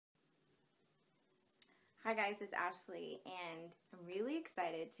Hi guys, it's Ashley and I'm really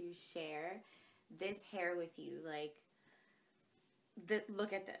excited to share this hair with you. Look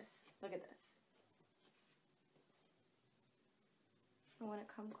at this. Look at this. I want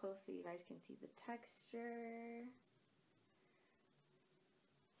to come close so you guys can see the texture.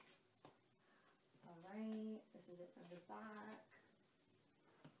 Alright, this is it from the back.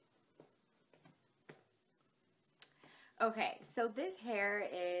 Okay, so this hair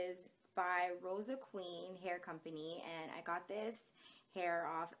is by Rosa Hair Company, and I got this hair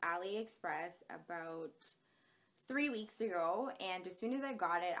off AliExpress about 3 weeks ago, and as soon as I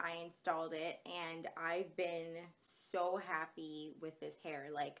got it, I installed it, and I've been so happy with this hair.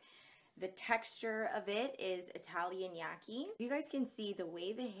 Like, the texture of it is Italian Yaki. You guys can see the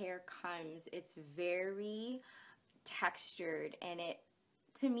way the hair comes, it's very textured, and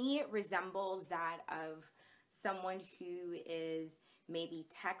to me, it resembles that of someone who is maybe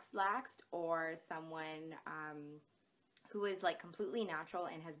text-laxed or someone who is like completely natural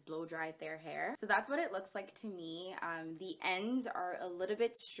and has blow dried their hair. So that's what it looks like to me. The ends are a little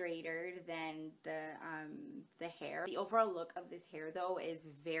bit straighter than the hair. The overall look of this hair though is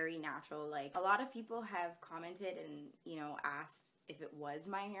very natural. Like, a lot of people have commented and, you know, asked if it was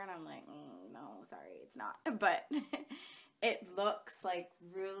my hair, and I'm like, no, sorry, it's not. But it looks like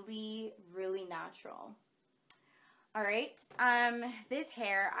really, really natural. All right, this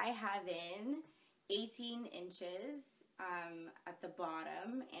hair I have in 18 inches at the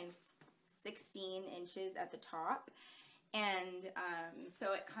bottom and 16 inches at the top, and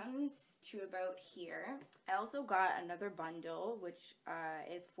so it comes to about here. I also got another bundle which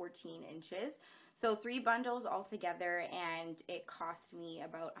is 14 inches, so 3 bundles altogether, and it cost me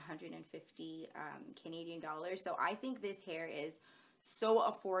about 150 Canadian dollars. So I think this hair is so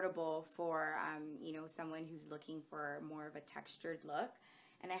affordable for you know, someone who's looking for more of a textured look.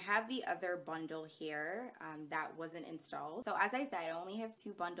 And I have the other bundle here that wasn't installed. So as I said, I only have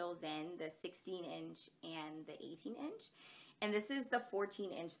 2 bundles in, the 16 inch and the 18 inch. And this is the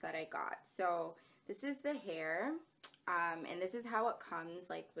 14 inch that I got. So this is the hair, and this is how it comes,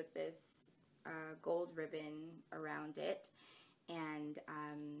 like with this gold ribbon around it. And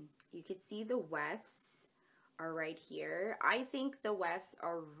you could see the wefts are right here. I think the wefts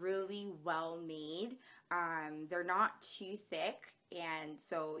are really well made. They're not too thick, and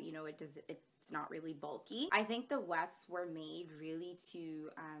so, you know, it's not really bulky. I think the wefts were made really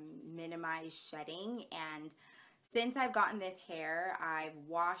to minimize shedding, and since I've gotten this hair, I've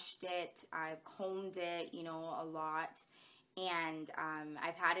washed it, I've combed it, you know, a lot, and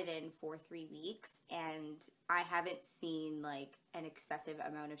I've had it in for 3 weeks, and I haven't seen like an excessive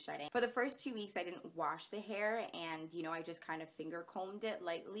amount of shedding. For the first 2 weeks I didn't wash the hair, and you know, I just kind of finger combed it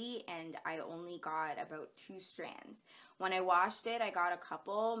lightly, and I only got about 2 strands. When I washed it, I got a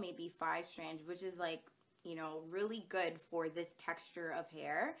couple, maybe 5 strands, which is like, you know, really good for this texture of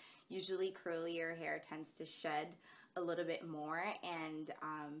hair. Usually curlier hair tends to shed a little bit more, and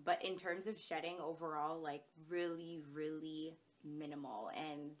but in terms of shedding overall, like really, really minimal,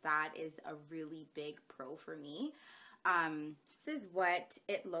 and that is a really big pro for me. This is what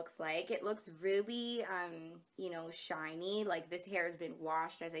it looks like. It looks really, you know, shiny. Like, this hair has been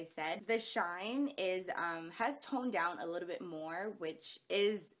washed, as I said. The shine is, has toned down a little bit more, which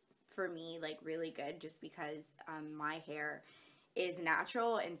is, for me, like really good, just because my hair is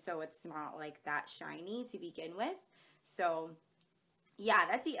natural, and so it's not like that shiny to begin with. So yeah,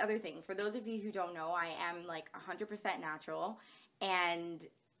 that's the other thing. For those of you who don't know, I am like 100% natural, and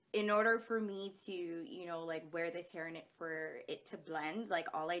in order for me to, you know, like wear this hair in it for it to blend, like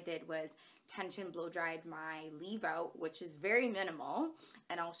all I did was tension blow dried my leave out, which is very minimal,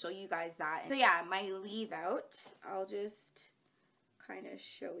 and I'll show you guys that. So yeah, my leave out, I'll just kind of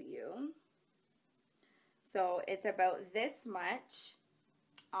show you. So it's about this much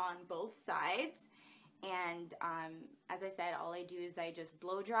on both sides, and as I said, all I do is I just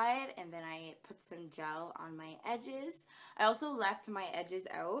blow dry it, and then I put some gel on my edges. I also left my edges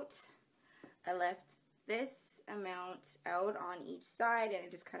out. I left this amount out on each side, and I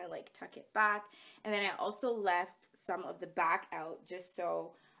just kind of like tuck it back, and then I also left some of the back out, just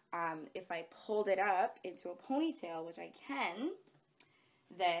so if I pulled it up into a ponytail, which I can,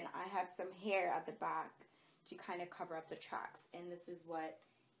 then I have some hair at the back to kind of cover up the tracks. And this is what,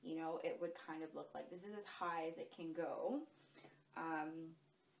 you know, it would kind of look like. This is as high as it can go.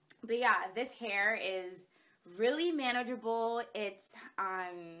 But yeah, this hair is really manageable. It's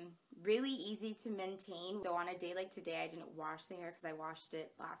really easy to maintain. So on a day like today, I didn't wash the hair because I washed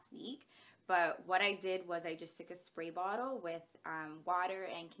it last week. But what I did was I just took a spray bottle with water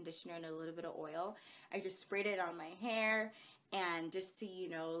and conditioner and a little bit of oil. I just sprayed it on my hair, and just to, you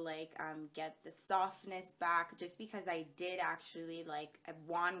know, like get the softness back, just because I did actually like I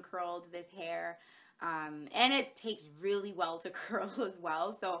wand curled this hair. And it takes really well to curl as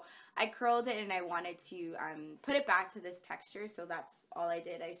well. So I curled it and I wanted to put it back to this texture. So that's all I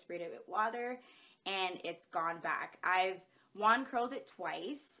did. I sprayed it with water and it's gone back. I've wand curled it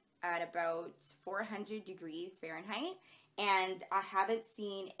twice at about 400 degrees Fahrenheit. And I haven't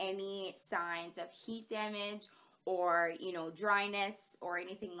seen any signs of heat damage or, you know, dryness or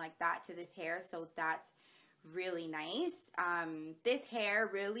anything like that to this hair. So that's really nice. This hair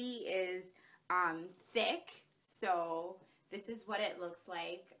really is thick, so this is what it looks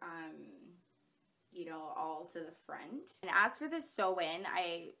like, you know, all to the front. And as for the sew-in,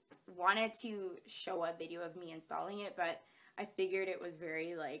 I wanted to show a video of me installing it, but I figured it was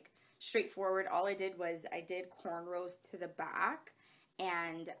very like straightforward. All I did was I did cornrows to the back,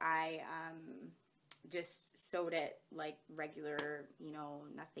 and I just sewed it like regular, you know,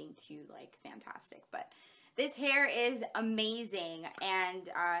 nothing too like fantastic. But this hair is amazing, and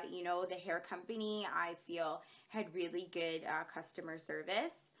you know, the hair company, I feel, had really good customer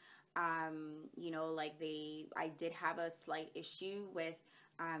service. You know, like I did have a slight issue with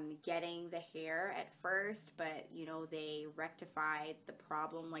getting the hair at first, but you know, they rectified the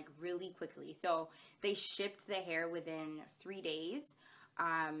problem like really quickly. So they shipped the hair within 3 days.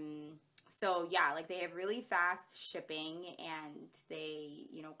 So yeah, like they have really fast shipping, and they,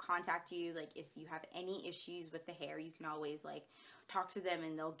 you know, contact you. Like if you have any issues with the hair, you can always like talk to them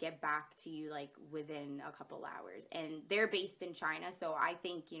and they'll get back to you like within a couple hours. And they're based in China, so I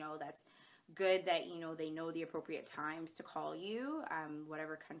think, you know, that's good that, you know, they know the appropriate times to call you,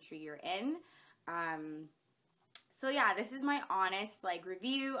 whatever country you're in. So yeah, this is my honest like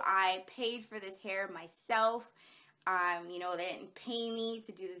review. I paid for this hair myself. You know, they didn't pay me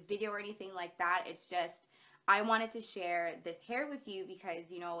to do this video or anything like that. It's just, I wanted to share this hair with you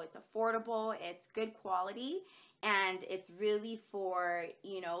because, you know, it's affordable, it's good quality, and it's really for,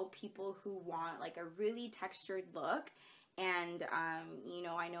 you know, people who want like a really textured look. And, you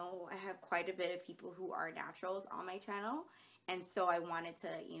know I have quite a bit of people who are naturals on my channel. And so I wanted to,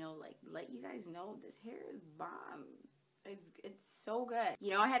 you know, like let you guys know this hair is bomb. It's so good.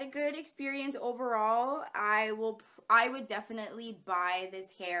 You know, I had a good experience overall. I would definitely buy this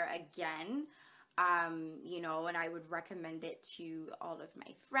hair again. You know, and I would recommend it to all of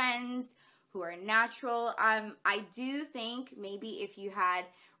my friends who are natural. I do think maybe if you had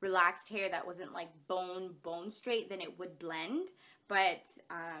relaxed hair that wasn't like bone straight, then it would blend. But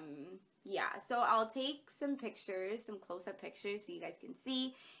yeah, so I'll take some pictures, some close-up pictures so you guys can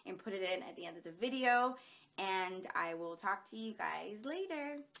see, and put it in at the end of the video. And I will talk to you guys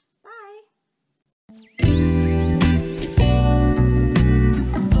later. Bye.